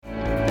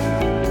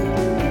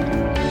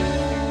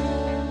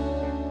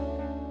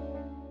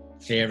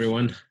Hey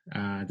everyone,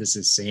 this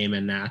is Sam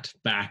and Nat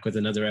back with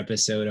another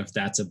episode of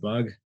That's a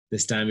Bug.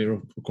 This time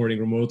we're recording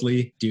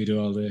remotely due to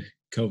all the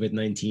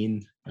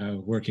COVID-19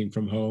 working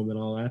from home and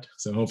all that.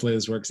 So hopefully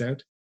this works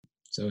out.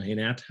 So hey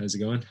Nat, how's it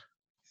going?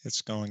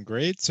 It's going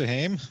great,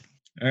 Sahaim.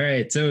 All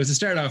right, so to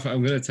start off,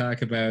 I'm going to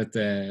talk about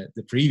the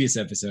previous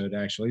episode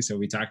actually. So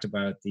we talked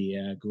about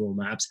the Google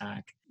Maps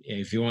hack.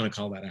 If you want to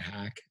call that a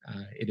hack,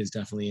 it is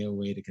definitely a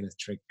way to kind of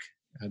trick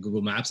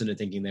Google Maps into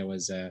thinking there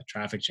was a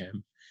traffic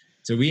jam.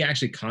 So we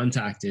actually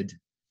contacted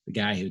the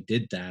guy who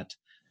did that,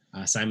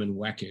 Simon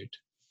Weckert,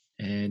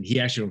 and he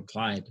actually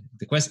replied.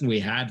 The question we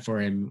had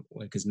for him,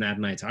 because Nat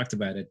and I talked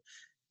about it,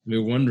 we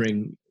were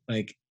wondering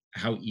like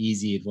how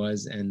easy it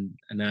was, and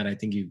Nat, I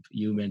think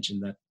you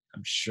mentioned that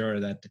I'm sure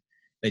that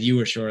you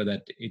were sure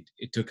that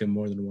it took him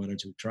more than one or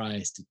two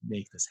tries to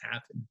make this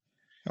happen.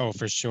 Oh,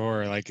 for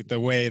sure. Like the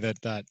way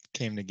that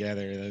came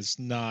together, is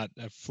not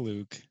a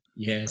fluke.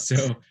 Yeah,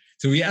 so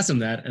we asked him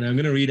that, and I'm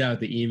going to read out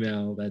the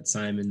email that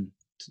Simon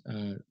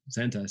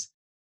sent us.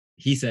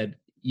 He said,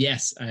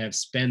 "Yes, I have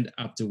spent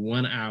up to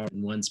 1 hour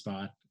in one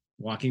spot,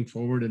 walking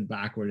forward and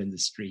backward in the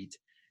street.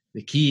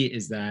 The key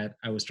is that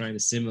I was trying to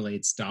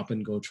simulate stop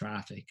and go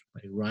traffic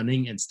by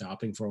running and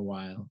stopping for a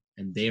while,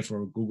 and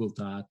therefore Google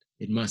thought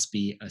it must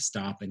be a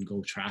stop and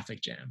go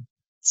traffic jam."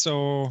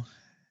 So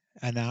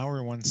an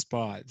hour in one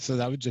spot. So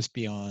that would just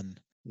be on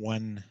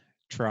one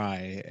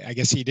try. I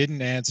guess he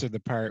didn't answer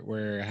the part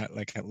where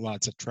had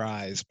lots of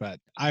tries, but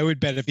I would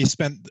bet if he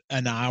spent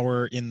an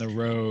hour in the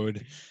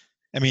road,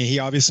 I mean, he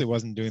obviously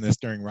wasn't doing this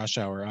during rush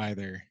hour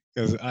either,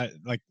 because I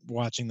like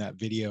watching that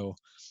video.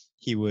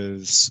 He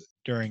was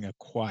during a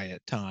quiet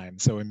time,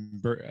 so it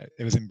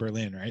was in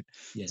Berlin, right?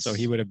 Yes. So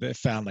he would have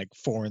found like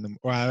 4 in the.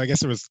 Well, I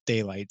guess it was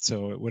daylight,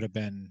 so it would have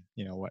been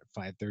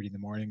 5:30 in the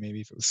morning,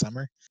 maybe if it was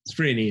summer. It's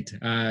pretty neat.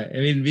 I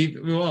mean,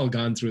 we've all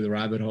gone through the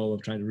rabbit hole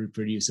of trying to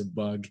reproduce a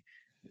bug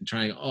and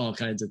trying all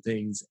kinds of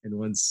things. And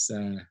once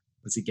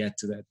you get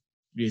to that,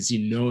 because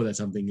you know that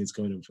something is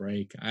going to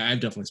break,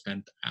 I've definitely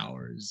spent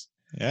hours.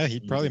 Yeah,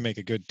 he'd probably make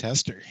a good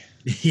tester.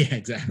 Yeah,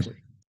 exactly.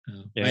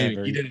 Yeah, I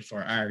mean, he did it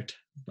for art,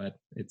 but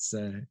it's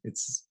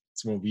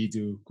what we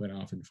do quite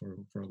often for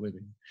a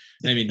living.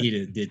 I mean,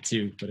 he did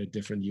too, but a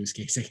different use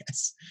case, I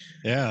guess.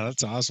 Yeah,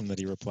 that's awesome that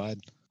he replied.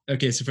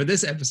 Okay, so for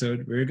this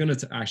episode, we're going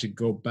to actually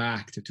go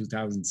back to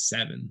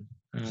 2007,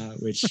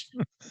 which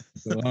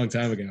is a long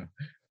time ago.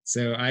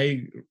 So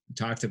I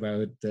talked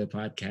about the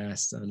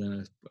podcast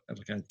on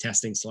a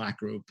testing Slack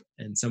group,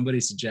 and somebody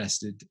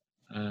suggested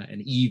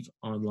an Eve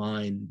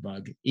Online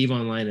bug. Eve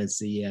Online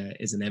is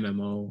an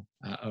MMO,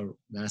 a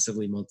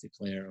massively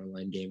multiplayer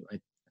online game. I'm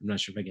not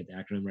sure if I get the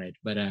acronym right,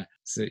 but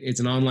so it's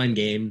an online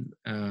game.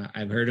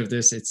 I've heard of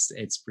this.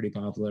 It's pretty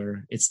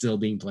popular. It's still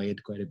being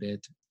played quite a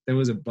bit. There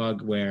was a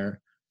bug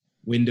where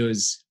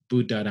Windows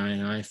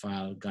boot.ini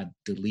file got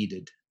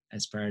deleted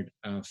as part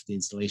of the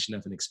installation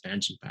of an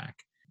expansion pack.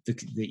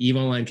 The EVE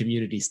Online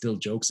community still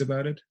jokes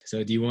about it.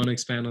 So do you want to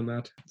expand on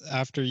that?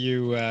 After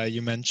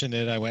you mentioned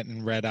it, I went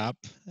and read up,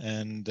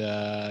 and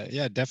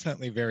yeah,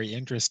 definitely very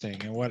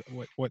interesting. And what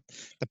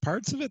the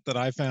parts of it that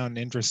I found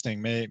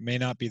interesting may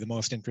not be the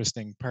most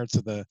interesting parts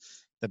of the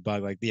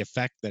bug. Like the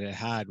effect that it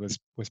had was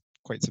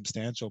quite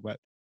substantial.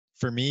 But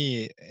for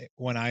me,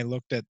 when I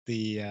looked at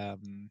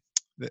the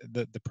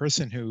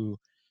person who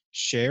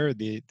shared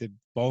the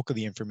bulk of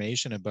the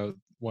information about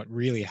what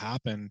really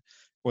happened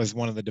was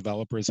one of the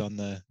developers on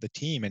the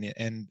team,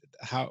 and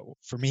how,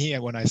 for me,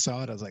 when I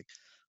saw it, I was like,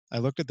 I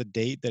looked at the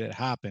date that it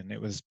happened.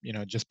 It was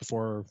just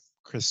before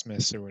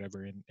Christmas or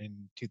whatever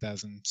in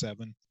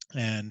 2007,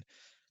 and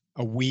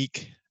a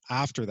week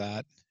after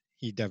that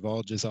he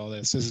divulges all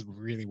this. This is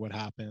really what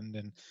happened,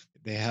 and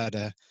they had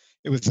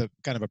it was a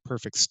kind of a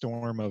perfect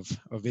storm of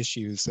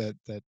issues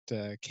that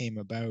came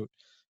about.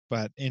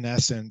 But in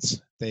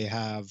essence, they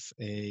have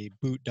a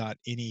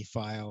boot.ini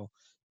file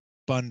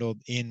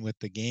bundled in with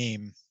the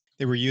game.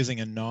 They were using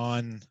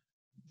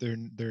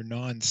their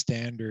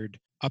non-standard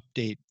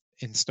update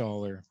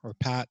installer or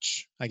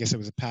patch. I guess it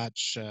was a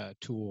patch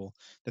tool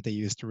that they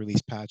used to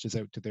release patches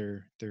out to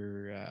their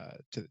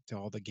to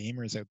all the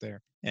gamers out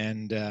there.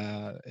 And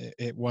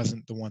it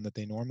wasn't the one that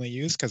they normally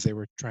use, because they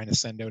were trying to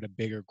send out a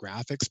bigger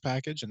graphics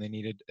package and they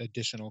needed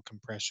additional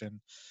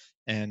compression.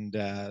 And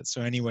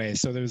so anyway,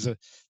 so it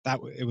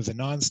was a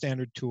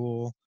non-standard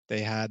tool.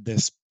 They had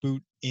this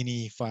boot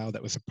ini file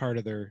that was a part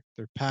of their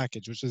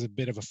package, which is a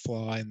bit of a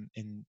flaw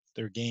in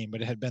their game,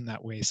 but it had been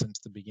that way since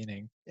the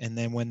beginning. And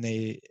then when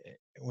they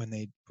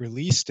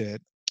released it,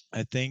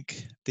 I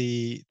think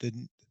the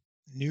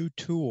new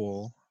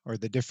tool, or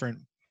the different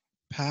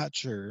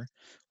patcher,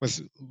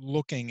 was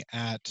looking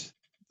at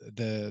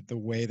the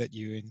way that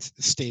you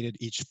stated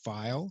each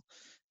file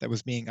that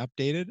was being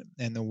updated,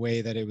 and the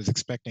way that it was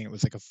expecting it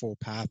was like a full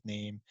path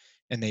name,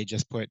 and they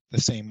just put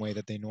the same way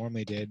that they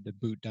normally did, the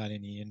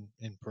boot.ini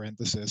in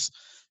parenthesis.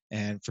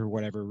 And for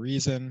whatever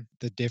reason,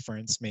 the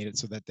difference made it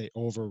so that they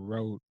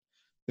overwrote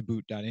the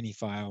boot.ini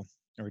file,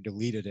 or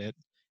deleted it,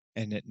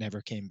 and it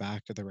never came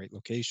back to the right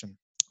location.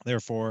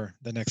 Therefore,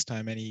 the next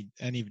time any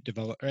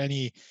developer,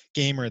 any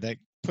gamer that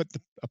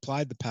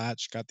applied the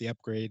patch, got the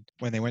upgrade.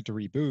 When they went to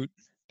reboot,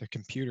 their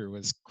computer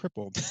was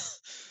crippled.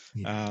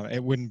 Yeah.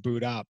 It wouldn't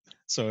boot up.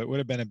 So it would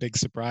have been a big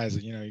surprise.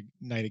 You know,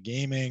 night of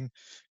gaming,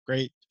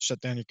 great,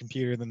 shut down your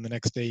computer. Then the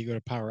next day you go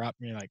to power up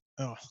and you're like,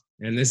 oh.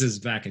 And this is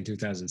back in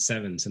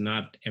 2007, so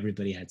not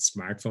everybody had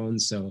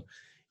smartphones. So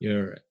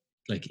you're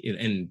like,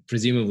 and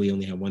presumably you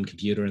only have one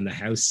computer in the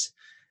house,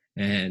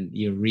 and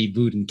you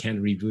reboot and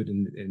can't reboot,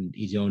 and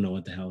you don't know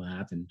what the hell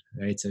happened,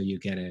 right? So you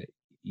get a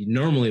you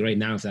normally right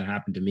now, if that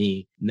happened to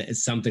me,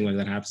 something like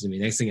that happens to me,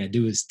 next thing I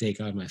do is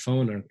take out my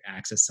phone or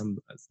access some,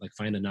 like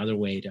find another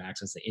way to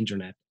access the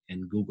internet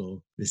and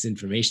Google this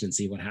information and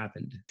see what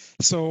happened.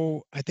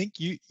 So I think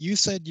you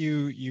said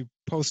you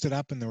posted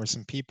up and there were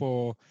some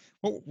people.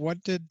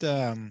 What did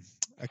a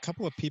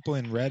couple of people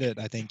in Reddit,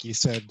 I think you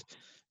said,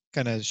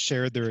 kind of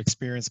shared their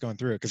experience going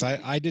through it? Because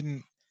I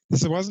didn't.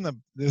 This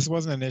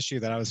wasn't an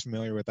issue that I was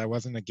familiar with. I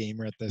wasn't a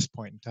gamer at this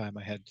point in time.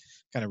 I had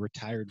kind of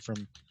retired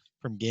from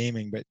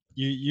gaming. But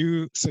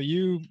you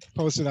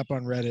posted up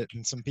on Reddit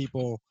and some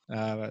people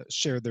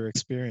shared their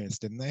experience,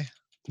 didn't they?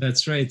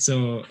 That's right.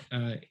 So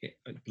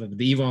the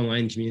EVE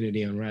Online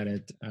community on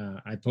Reddit,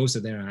 I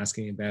posted there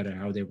asking about it,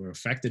 how they were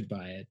affected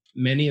by it.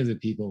 Many of the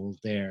people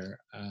there,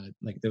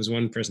 like there was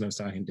one person I was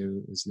talking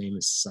to, his name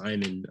is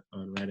Simon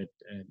on Reddit,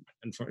 and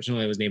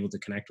unfortunately I wasn't able to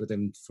connect with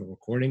him for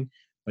recording,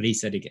 but he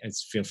said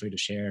feel free to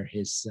share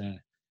his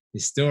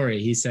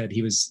story. He said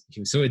he was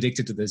so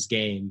addicted to this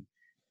game,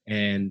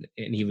 and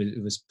he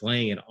was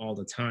playing it all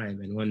the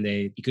time, and one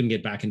day he couldn't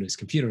get back into his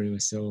computer, and he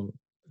was so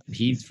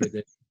peeved for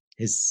this.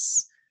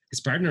 His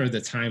partner at the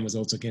time was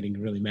also getting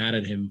really mad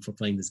at him for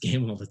playing this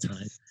game all the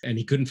time, and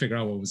he couldn't figure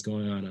out what was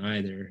going on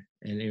either.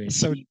 And anyways,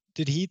 so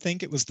did he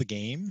think it was the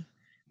game?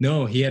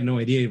 No, he had no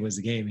idea it was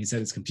the game. He said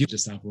his computer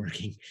stopped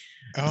working.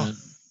 Oh.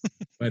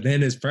 But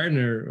then his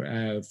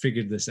partner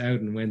figured this out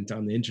and went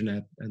on the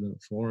internet and the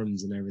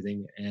forums and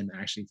everything, and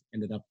actually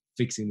ended up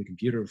fixing the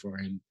computer for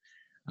him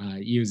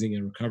using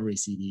a recovery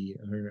CD,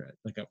 or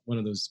like one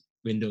of those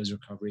Windows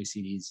recovery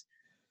CDs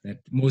that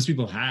most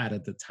people had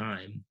at the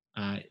time.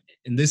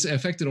 And this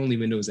affected only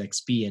Windows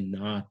XP and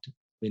not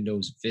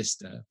Windows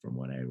Vista, from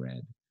what I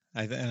read.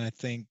 And I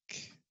think,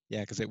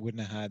 yeah, because it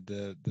wouldn't have had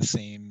the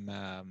same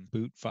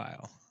boot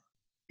file.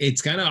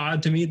 It's kind of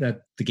odd to me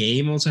that the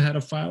game also had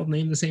a file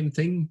named the same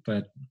thing,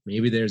 but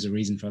maybe there's a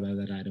reason for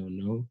that I don't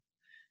know.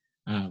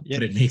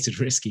 But it makes it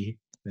risky.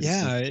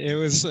 Yeah, it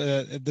was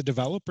the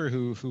developer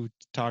who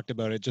talked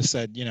about it just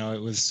said,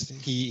 it was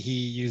he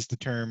used the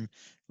term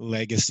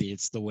legacy.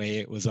 It's the way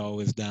it was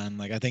always done.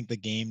 Like I think the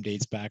game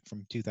dates back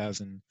from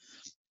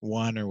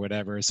 2001 or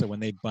whatever. So when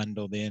they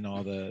bundled in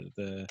all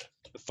the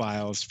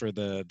files for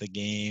the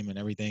game and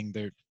everything,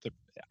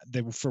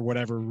 they for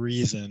whatever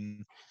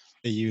reason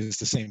they used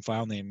the same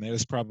file name. It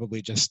was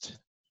probably just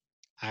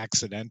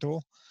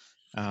accidental.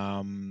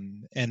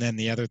 And then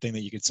the other thing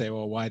that you could say,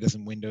 well, why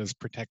doesn't Windows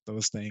protect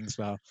those things?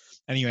 Well,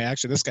 anyway,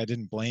 actually, this guy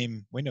didn't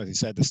blame Windows. He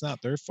said it's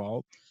not their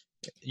fault.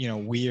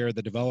 We are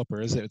the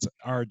developers. It's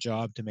our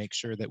job to make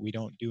sure that we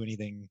don't do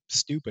anything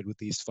stupid with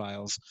these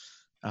files.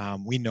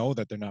 We know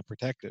that they're not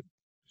protected.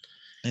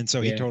 And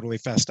so he totally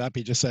fessed up.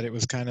 He just said it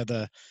was kind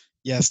of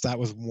yes, that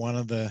was one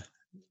of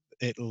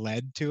it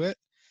led to it.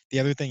 The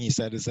other thing he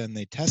said is then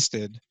they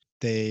tested,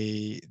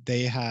 they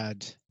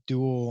had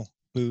dual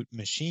boot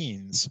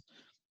machines.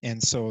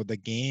 And so the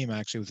game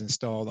actually was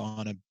installed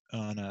on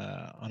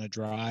a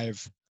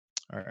drive,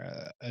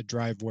 or a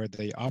drive where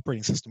the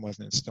operating system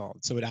wasn't installed.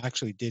 So it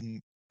actually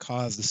didn't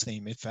cause the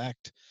same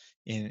effect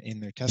in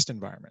their test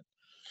environment.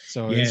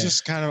 So it's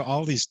just kind of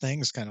all these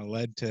things kind of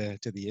led to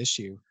the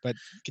issue. But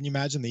can you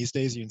imagine these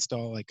days you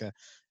install like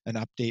an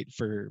update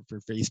for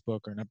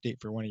Facebook or an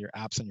update for one of your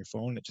apps on your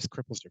phone, it just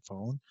cripples your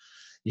phone?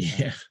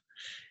 Yeah.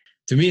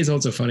 To me, it's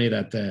also funny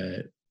that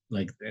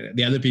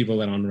the other people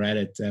that on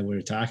Reddit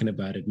were talking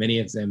about it, many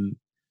of them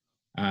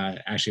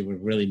actually were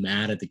really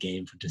mad at the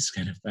game for just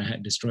kind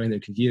of destroying their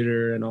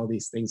computer and all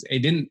these things.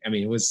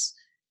 It was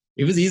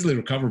easily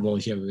recoverable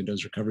if you have a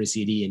Windows recovery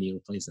CD and you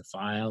replace the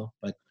file,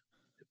 but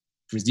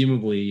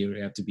presumably you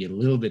have to be a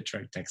little bit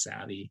tech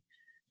savvy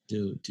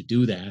to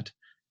do that.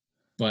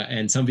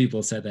 And some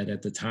people said that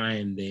at the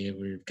time they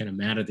were kind of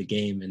mad at the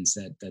game and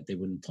said that they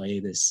wouldn't play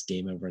this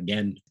game ever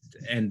again.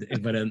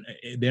 But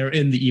they're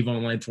in the EVE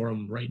Online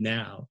forum right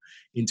now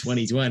in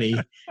 2020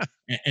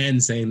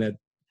 and saying that,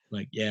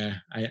 like, yeah,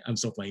 I'm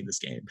still playing this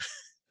game.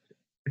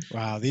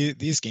 Wow,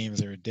 these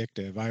games are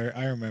addictive.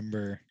 I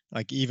remember,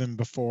 like, even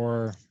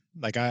before,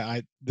 like,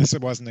 this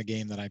wasn't a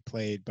game that I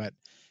played, but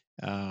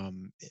I'll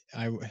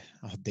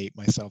date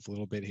myself a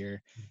little bit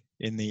here.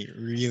 In the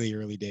really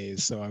early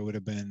days, so I would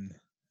have been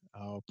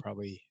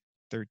probably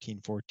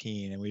 13,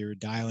 14, and we were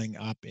dialing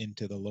up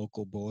into the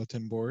local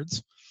bulletin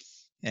boards,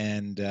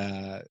 and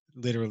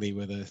literally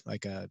with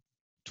a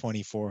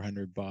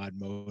 2400 baud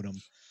modem,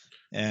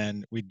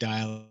 and we'd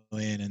dial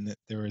in, and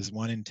there was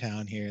one in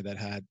town here that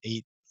had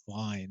 8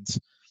 lines,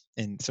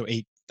 and so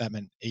that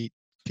meant 8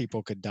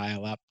 people could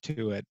dial up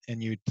to it,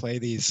 and you'd play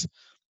these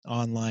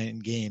online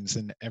games,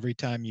 and every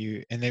time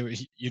they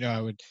would,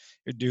 I would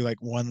do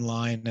like one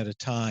line at a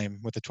time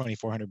with a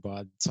 2400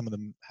 baud. Some of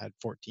them had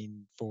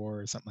 14.4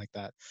 or something like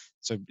that,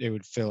 so it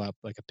would fill up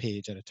like a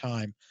page at a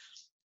time.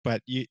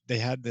 But they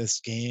had this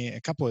game,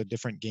 a couple of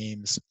different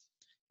games,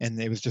 and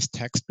it was just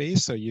text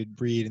based, so you'd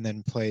read and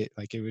then play,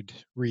 like it would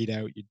read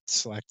out, you'd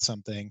select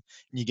something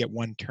and you get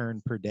one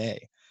turn per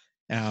day.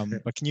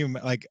 But can you,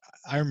 like,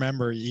 I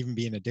remember even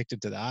being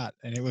addicted to that,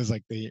 and it was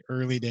like the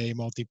early day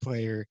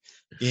multiplayer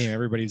game.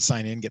 Everybody would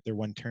sign in, get their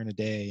one turn a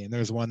day, and there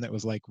was one that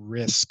was like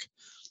Risk,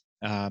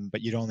 but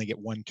you'd only get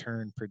one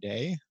turn per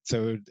day,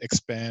 so it would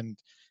expand.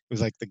 It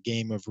was like the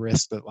game of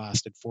Risk that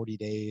lasted 40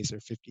 days or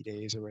 50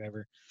 days or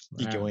whatever.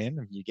 You go Wow. in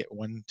and you get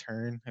one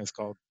turn. It was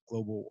called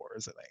Global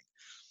Wars, I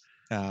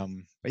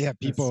think. But yeah, That's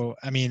people,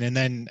 I mean, and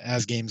then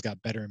as games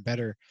got better and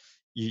better,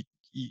 you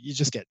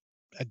just get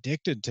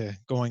addicted to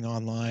going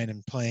online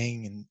and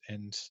playing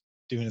and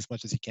doing as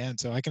much as you can.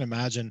 So I can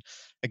imagine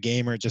a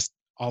gamer just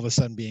all of a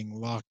sudden being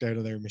locked out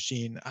of their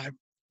machine. I'm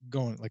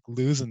going like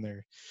losing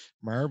their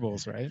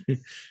marbles, right?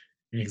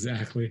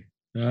 exactly.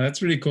 No,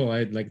 that's really cool.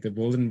 I like the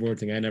bulletin board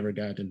thing. I never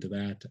got into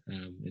that,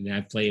 and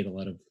I've played a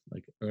lot of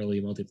like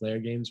early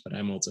multiplayer games, but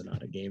I'm also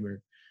not a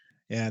gamer.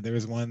 Yeah, there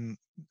was one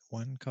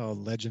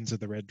called Legends of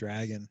the Red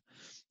Dragon,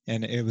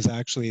 and it was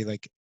actually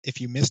like if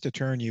you missed a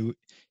turn,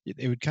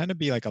 it would kind of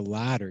be like a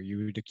ladder.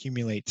 You would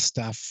accumulate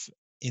stuff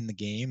in the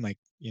game, like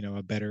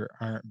a better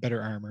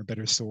armor,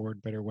 better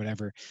sword, better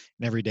whatever.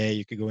 And every day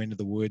you could go into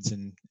the woods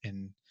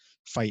and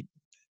fight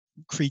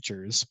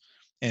creatures,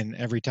 and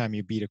every time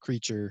you beat a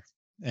creature,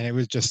 and it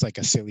was just like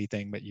a silly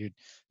thing, but you'd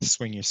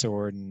swing your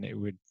sword and it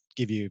would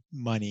give you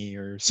money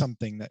or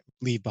something that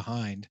leave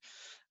behind.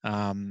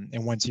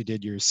 And once you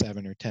did your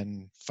 7 or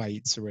 10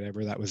 fights or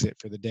whatever, that was it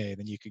for the day.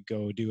 Then you could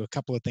go do a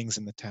couple of things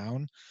in the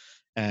town,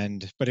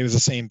 but it was the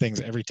same things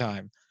every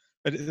time.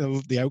 But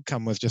the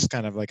outcome was just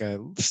kind of like a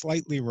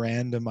slightly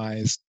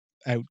randomized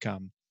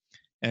outcome,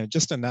 and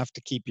just enough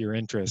to keep your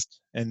interest.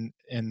 And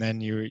then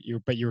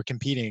but you were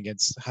competing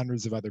against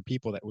hundreds of other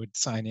people that would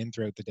sign in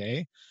throughout the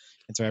day,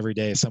 and so every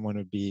day someone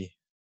would be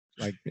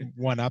like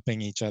one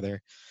upping each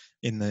other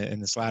in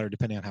this ladder,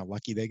 depending on how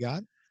lucky they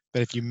got.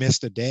 But if you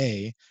missed a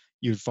day,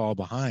 you'd fall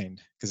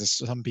behind because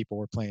some people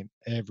were playing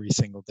every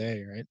single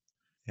day, right?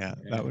 Yeah,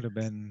 that Yeah. would have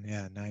been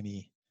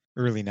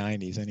early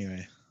 90s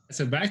anyway.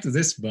 So back to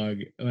this bug,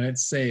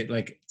 let's say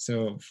like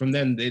so from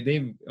then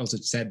they've also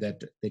said that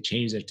they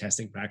changed their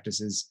testing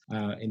practices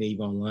in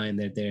EVE Online,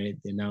 that they're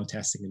now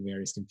testing in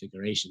various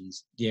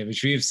configurations. Yeah,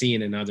 which we've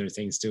seen in other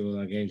things too.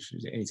 Like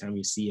anytime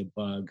you see a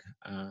bug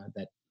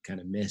that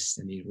kind of missed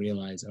and you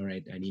realize, all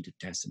right, I need to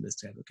test in this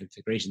type of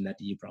configuration that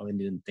you probably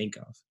didn't think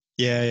of.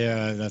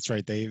 Yeah, that's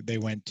right. They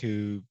went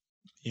to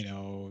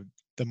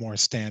the more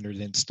standard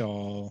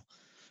install.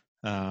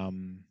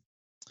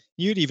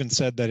 You'd even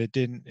said that it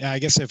didn't. I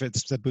guess if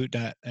it's the boot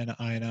and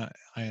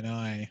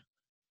INI,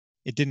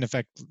 it didn't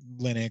affect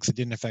Linux. It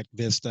didn't affect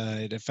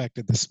Vista. It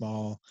affected the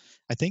small.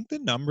 I think the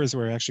numbers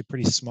were actually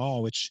pretty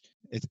small, which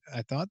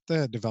I thought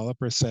the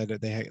developer said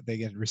that they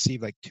had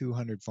received like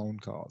 200 phone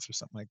calls or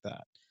something like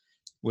that,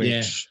 Yeah.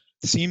 which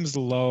seems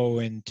low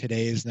in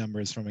today's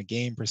numbers from a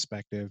game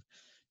perspective.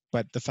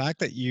 But the fact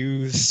that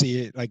you see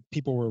it, like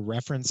people were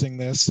referencing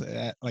this,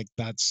 like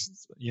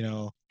that's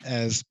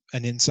as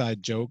an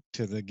inside joke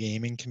to the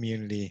gaming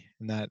community,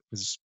 and that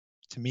was,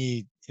 to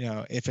me,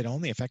 if it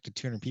only affected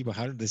 200 people,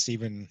 how did this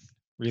even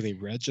really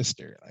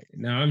register? Like,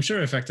 Now I'm sure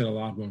it affected a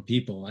lot more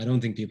people. I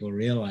don't think people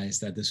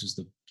realized that this was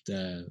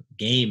the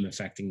game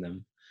affecting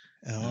them.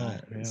 oh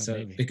yeah, So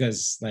maybe.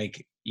 because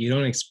like you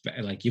don't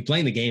expect, like you're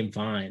playing the game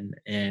fine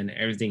and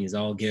everything is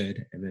all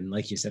good, and then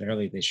like you said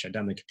earlier, they shut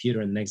down the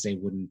computer and the next day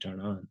it wouldn't turn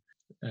on.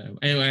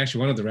 Anyway,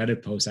 actually, one of the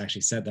Reddit posts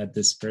actually said that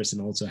this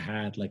person also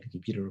had like a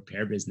computer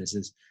repair business,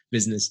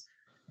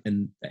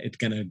 and it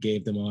kind of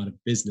gave them a lot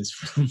of business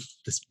from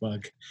this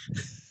bug.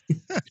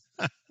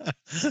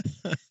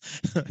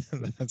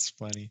 That's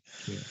funny.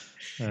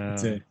 Yeah, uh,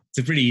 it's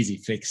a pretty easy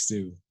fix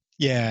too.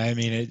 yeah, I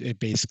mean, it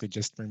basically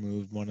just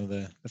removed one of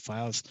the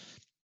files.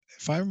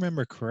 If I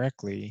remember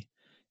correctly,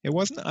 it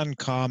wasn't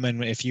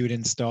uncommon if you would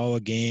install a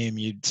game,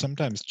 you'd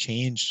sometimes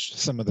change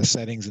some of the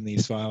settings in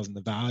these files and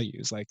the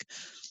values. Like,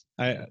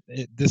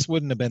 this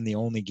wouldn't have been the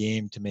only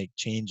game to make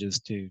changes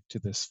to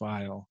this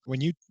file.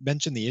 When you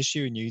mentioned the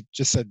issue and you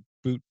just said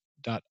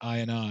boot.ini,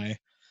 I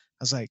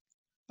was like,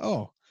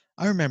 oh,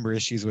 I remember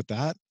issues with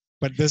that.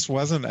 But this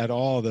wasn't at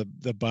all the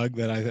bug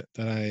that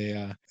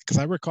I because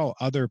I recall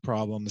other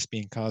problems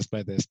being caused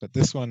by this, but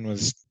this one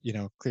was,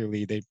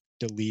 clearly they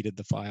deleted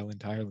the file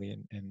entirely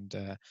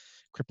and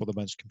crippled a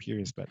bunch of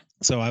computers. But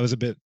so I was a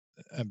bit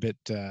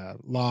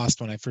lost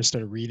when I first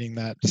started reading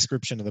that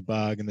description of the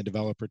bug and the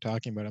developer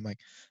talking about it. I'm like,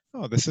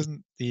 oh, this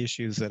isn't the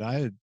issues that I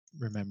had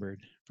remembered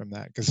from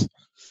that. Because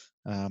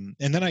and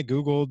then I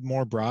Googled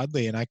more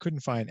broadly and I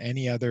couldn't find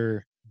any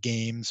other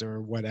games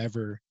or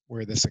whatever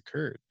where this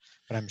occurred,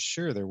 but I'm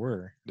sure there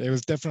were. It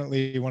was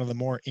definitely one of the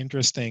more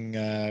interesting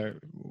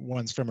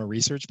ones from a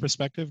research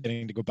perspective,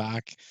 getting to go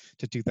back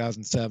to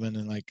 2007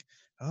 and like,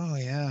 Oh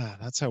yeah,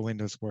 that's how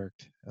Windows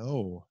worked.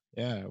 Oh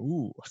yeah.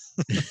 Ooh.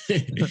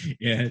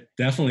 Yeah,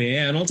 definitely.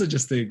 Yeah, and also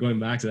just going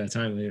back to that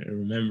time, I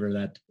remember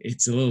that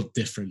it's a little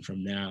different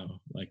from now,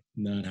 like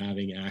not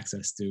having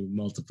access to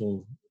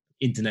multiple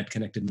internet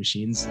connected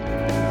machines.